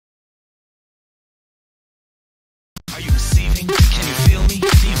Are you receiving? Can you feel me?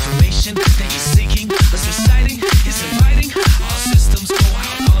 The information that you're seeking is reciting, is inviting. All systems go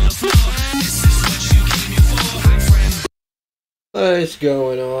out on the floor. This is what you came here for, my friend. What's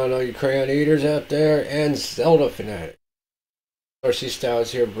going on, all you crayon eaters out there and Zelda fanatics? Rc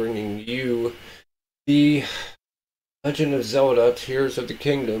Stylez here, bringing you the Legend of Zelda: Tears of the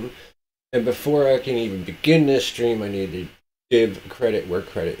Kingdom. And before I can even begin this stream, I need to give credit where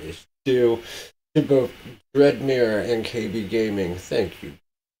credit is due to both DREADMARE and KBGAMING. Thank you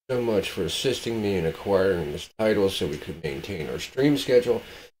so much for assisting me in acquiring this title so we could maintain our stream schedule.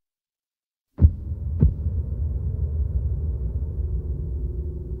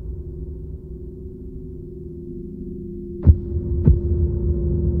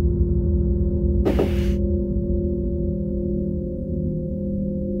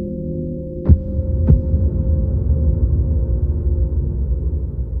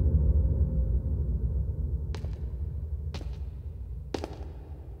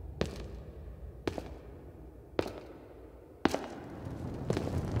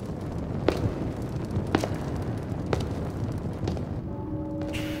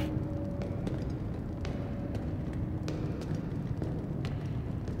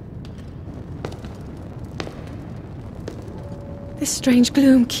 This strange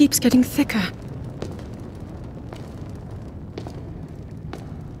gloom keeps getting thicker.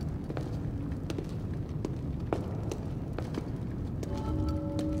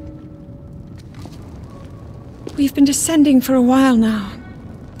 We've been descending for a while now.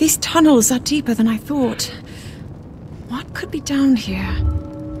 These tunnels are deeper than I thought. What could be down here?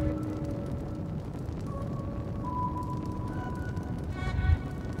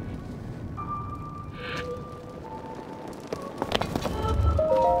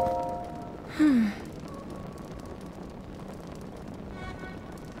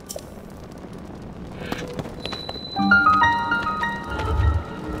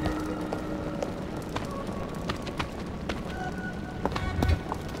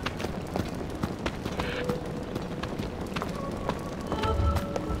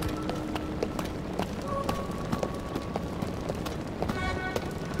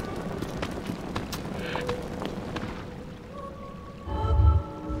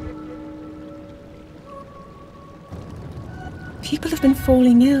 People have been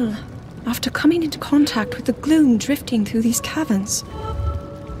falling ill after coming into contact with the gloom drifting through these caverns.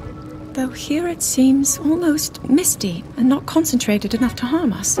 Though here it seems almost misty and not concentrated enough to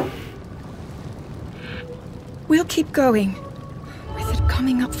harm us. We'll keep going, with it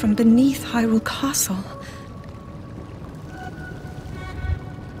coming up from beneath Hyrule Castle.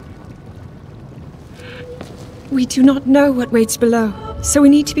 We do not know what waits below, so we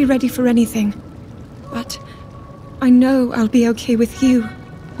need to be ready for anything. But I know I'll be okay with you,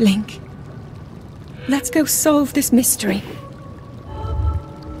 Link. Let's go solve this mystery.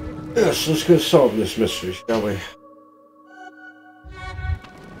 Yes, let's go solve this mystery, shall we?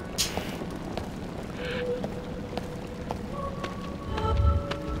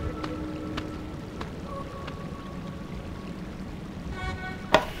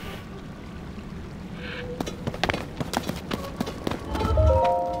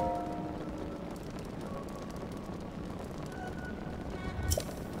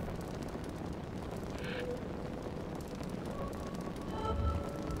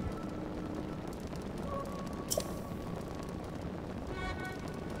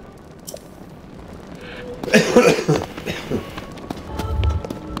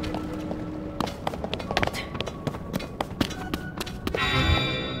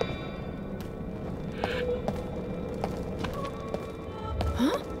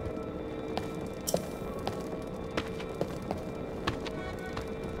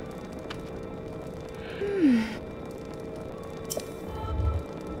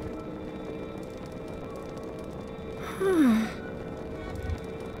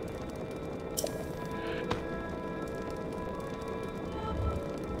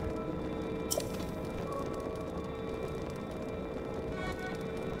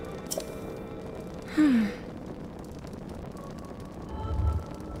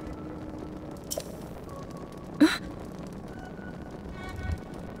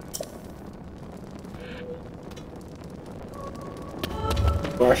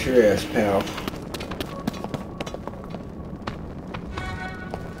 Wash your ass, pal.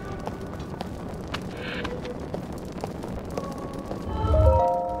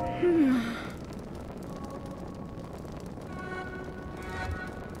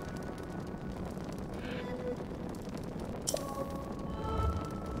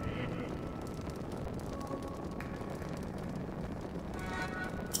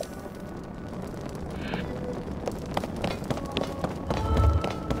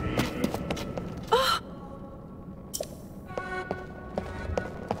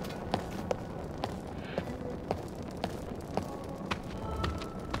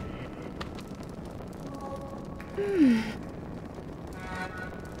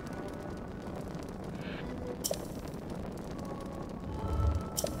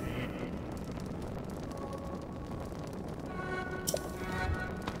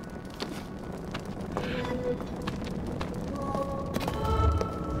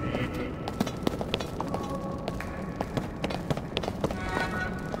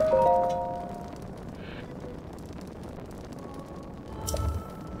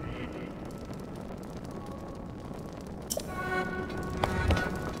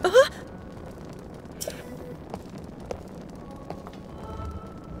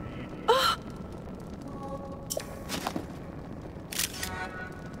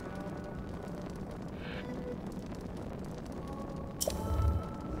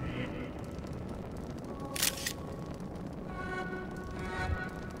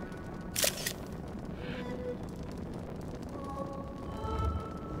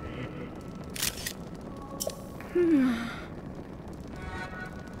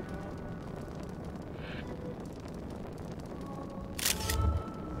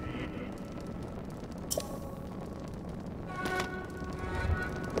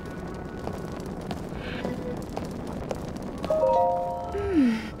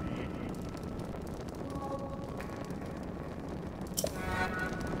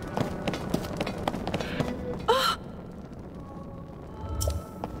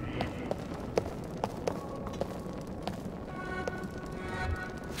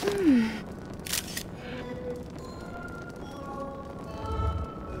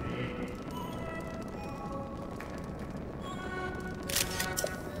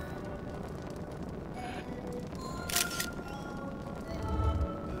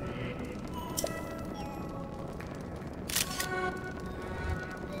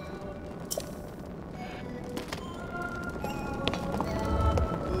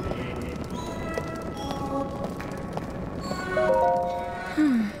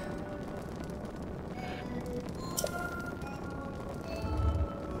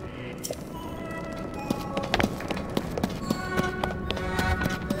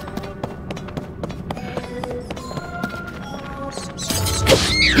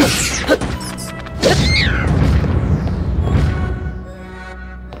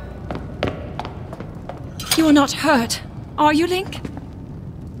 You are not hurt, are you, Link?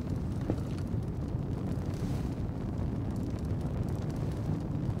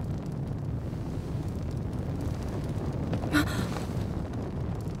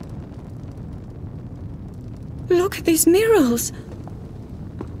 Look at these murals.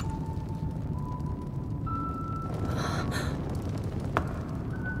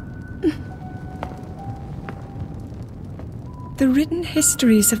 The written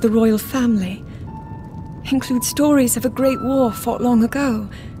histories of the royal family include stories of a great war fought long ago.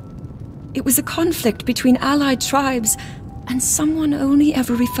 It was a conflict between allied tribes and someone only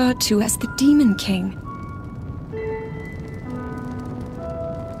ever referred to as the Demon King.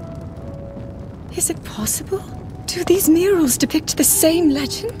 Is it possible? Do these murals depict the same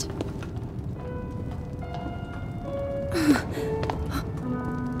legend?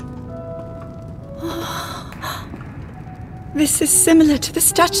 This is similar to the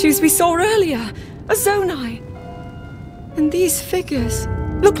statues we saw earlier, a Zonai. And these figures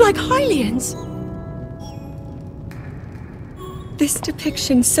look like Hylians. This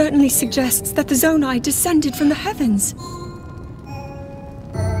depiction certainly suggests that the Zonai descended from the heavens.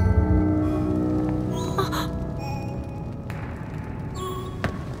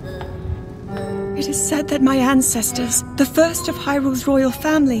 It is said that my ancestors, the first of Hyrule's royal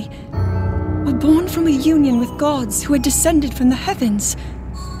family, were born from a union with gods who had descended from the heavens.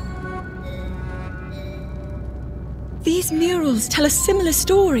 These murals tell a similar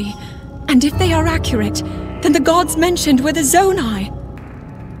story, and if they are accurate, then the gods mentioned were the Zonai.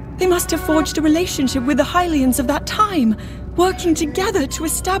 They must have forged a relationship with the Hylians of that time, working together to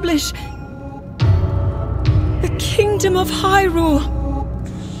establish the Kingdom of Hyrule.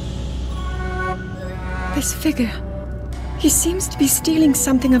 This figure, he seems to be stealing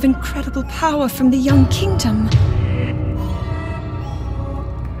something of incredible power from the young kingdom.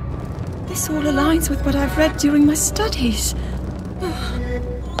 This all aligns with what I've read during my studies.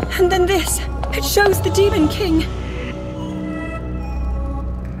 And then this, it shows the Demon King.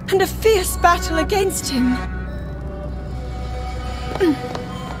 And a fierce battle against him.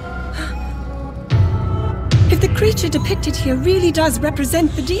 If the creature depicted here really does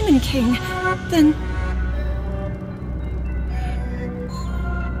represent the Demon King, then...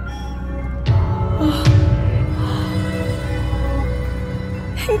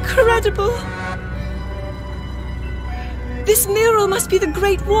 Incredible! This mural must be the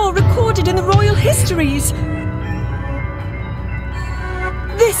Great War recorded in the royal histories!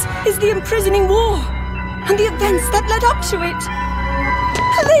 This is the imprisoning war, and the events that led up to it.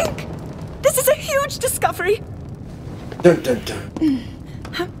 Link! This is a huge discovery. Dun dun dun.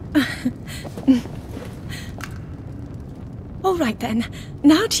 All right then.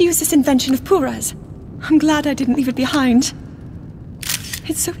 Now to use this invention of Pura's. I'm glad I didn't leave it behind.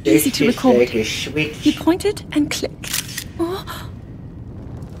 It's so easy to record. Like a switch. You point it and click. Oh,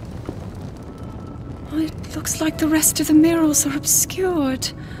 it looks like the rest of the mirrors are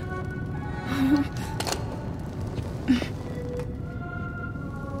obscured.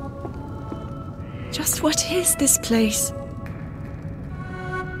 Just what is this place?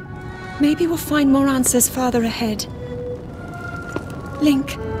 Maybe we'll find more answers farther ahead.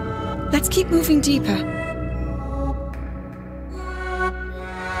 Link, let's keep moving deeper.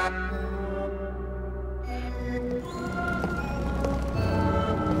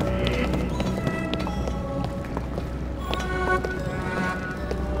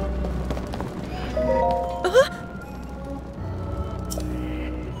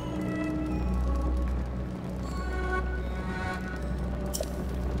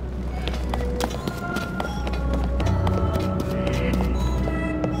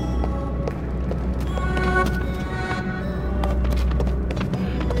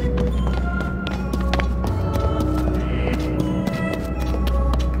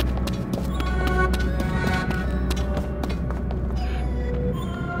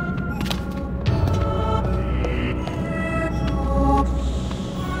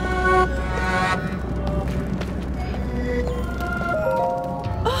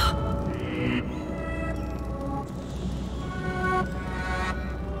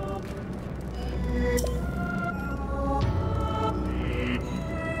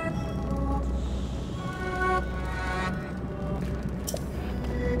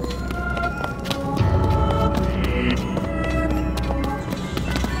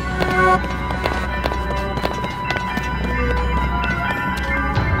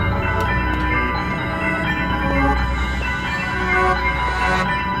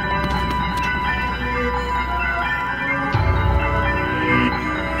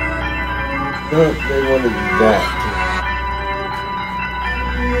 No, they wanted that.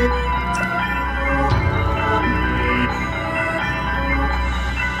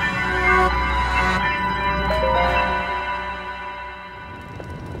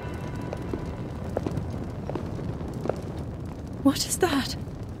 What is that?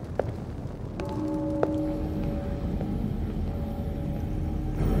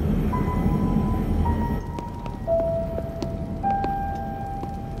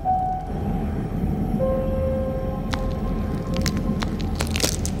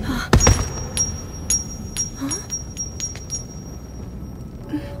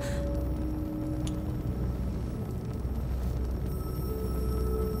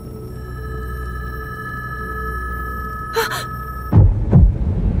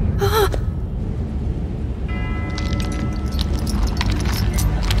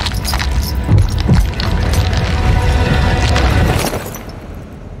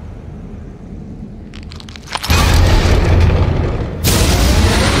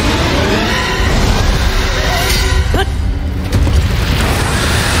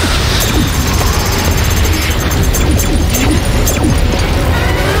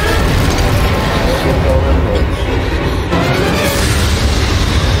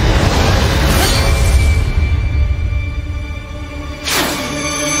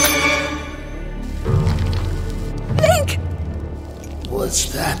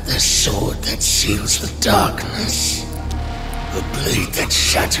 Was that the sword that seals the darkness? The blade that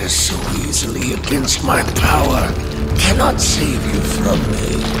shatters so easily against my power cannot save you from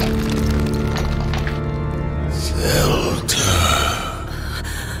me. Zelda.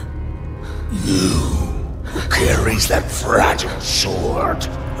 You who carries that fragile sword.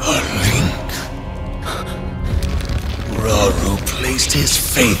 A Link. Raru placed his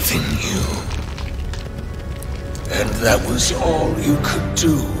faith in you. And that was all you could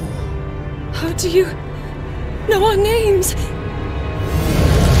do. How do you know our names?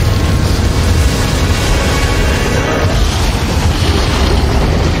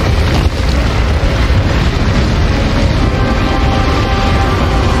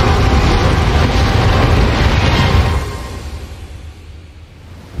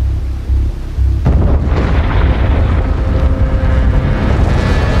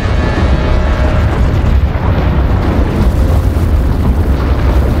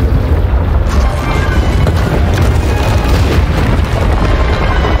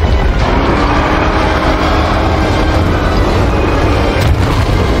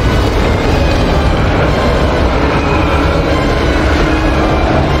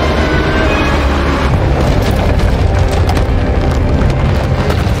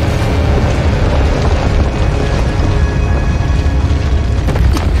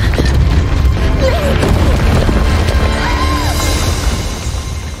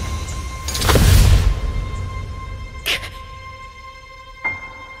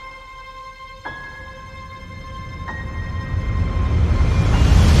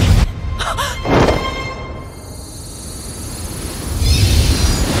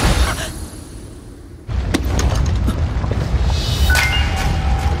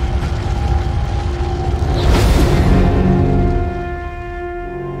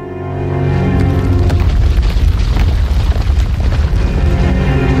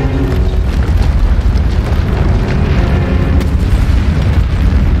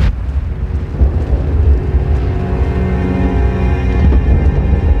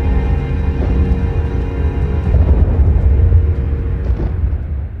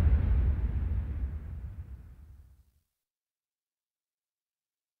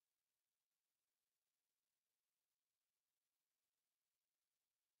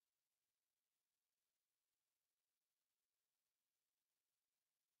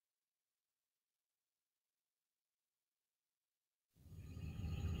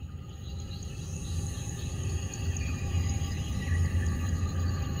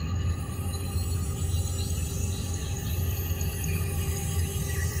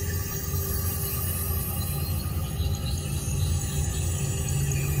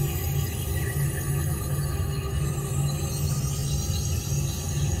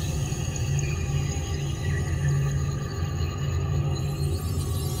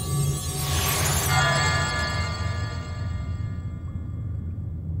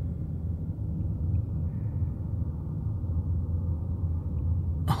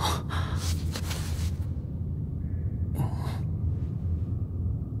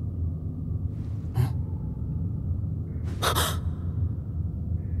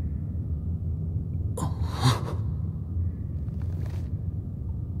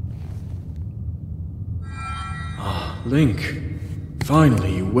 Link,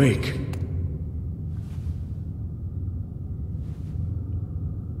 finally you wake.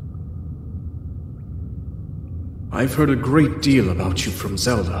 I've heard a great deal about you from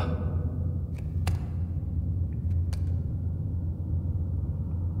Zelda.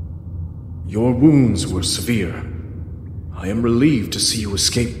 Your wounds were severe. I am relieved to see you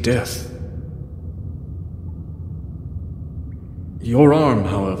escape death. Your arm,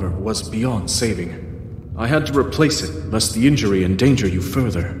 however, was beyond saving. I had to replace it, lest the injury endanger you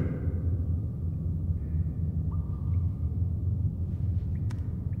further.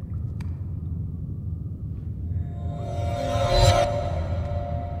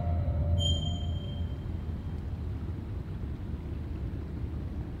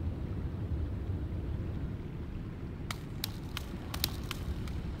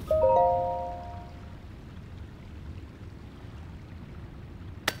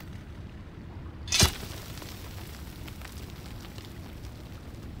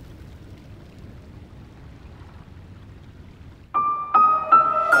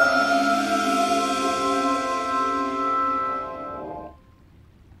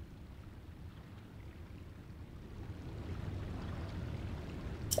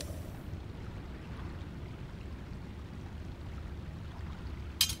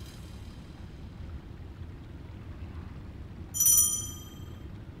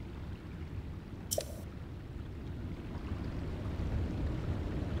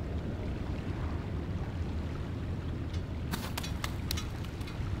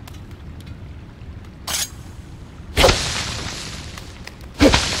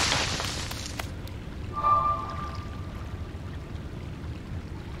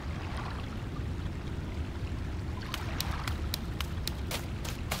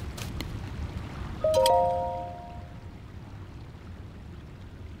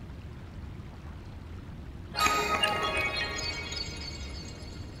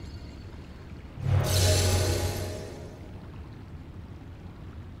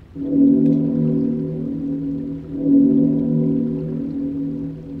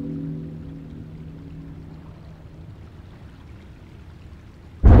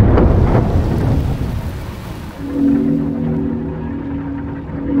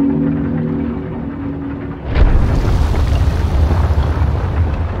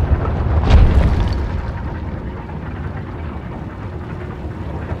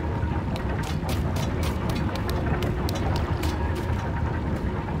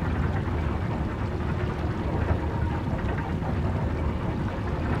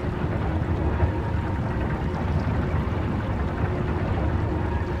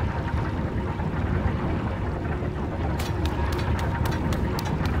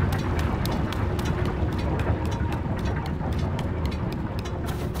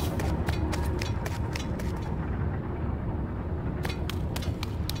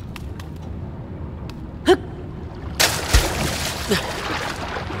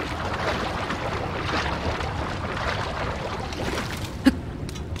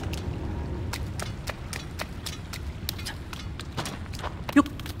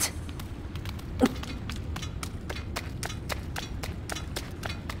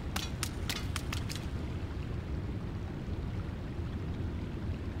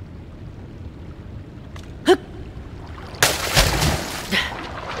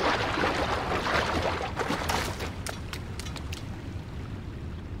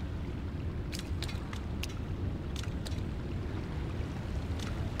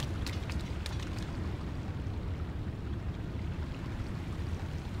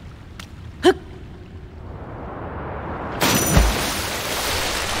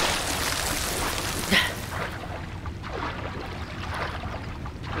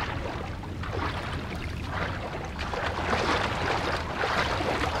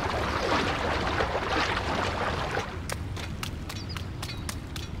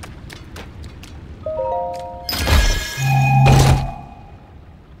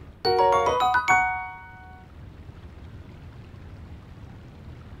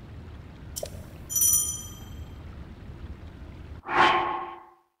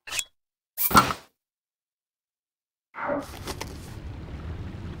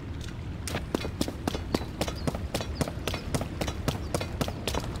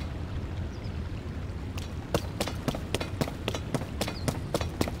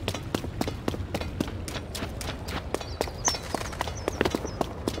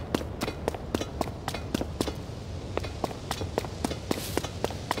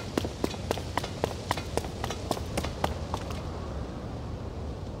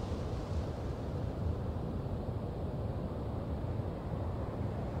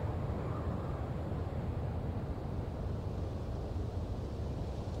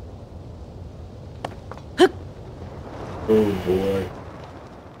 Oh boy.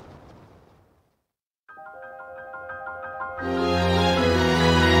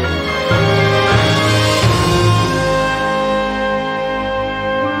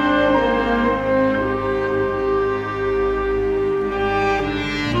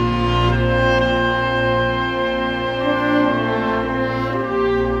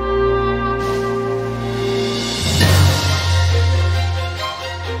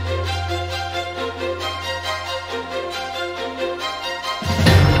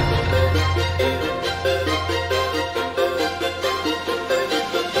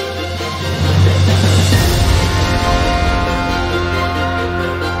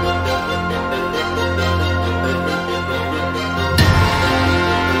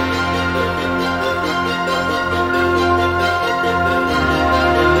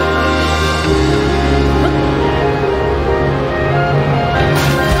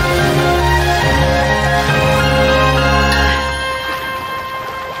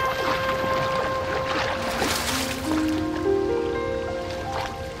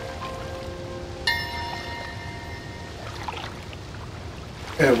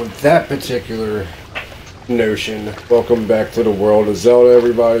 And with that particular notion, welcome back to the world of Zelda,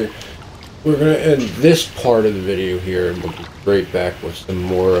 everybody. We're going to end this part of the video here, and we'll be right back with some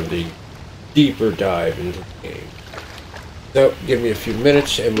more of the deeper dive into the game. So, give me a few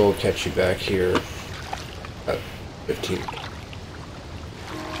minutes, and we'll catch you back here at 15.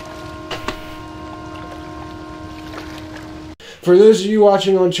 For those of you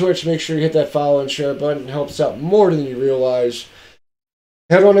watching on Twitch, make sure you hit that follow and share button. It helps out more than you realize.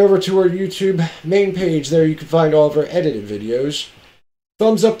 Head on over to our YouTube main page. There you can find all of our edited videos.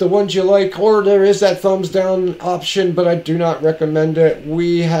 Thumbs up the ones you like, or there is that thumbs down option, but I do not recommend it.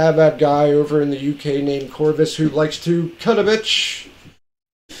 We have that guy over in the UK named Corvus who likes to cut a bitch.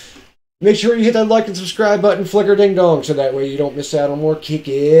 Make sure you hit that like and subscribe button, flicker ding dong, so that way you don't miss out on more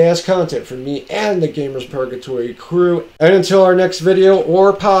kick-ass content from me and the Gamers Purgatory crew. And until our next video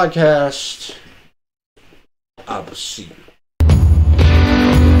or podcast, I will see you.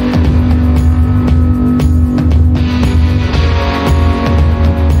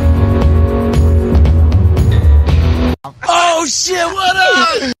 Oh shit, what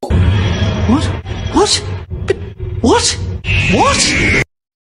up? What? What? What? What?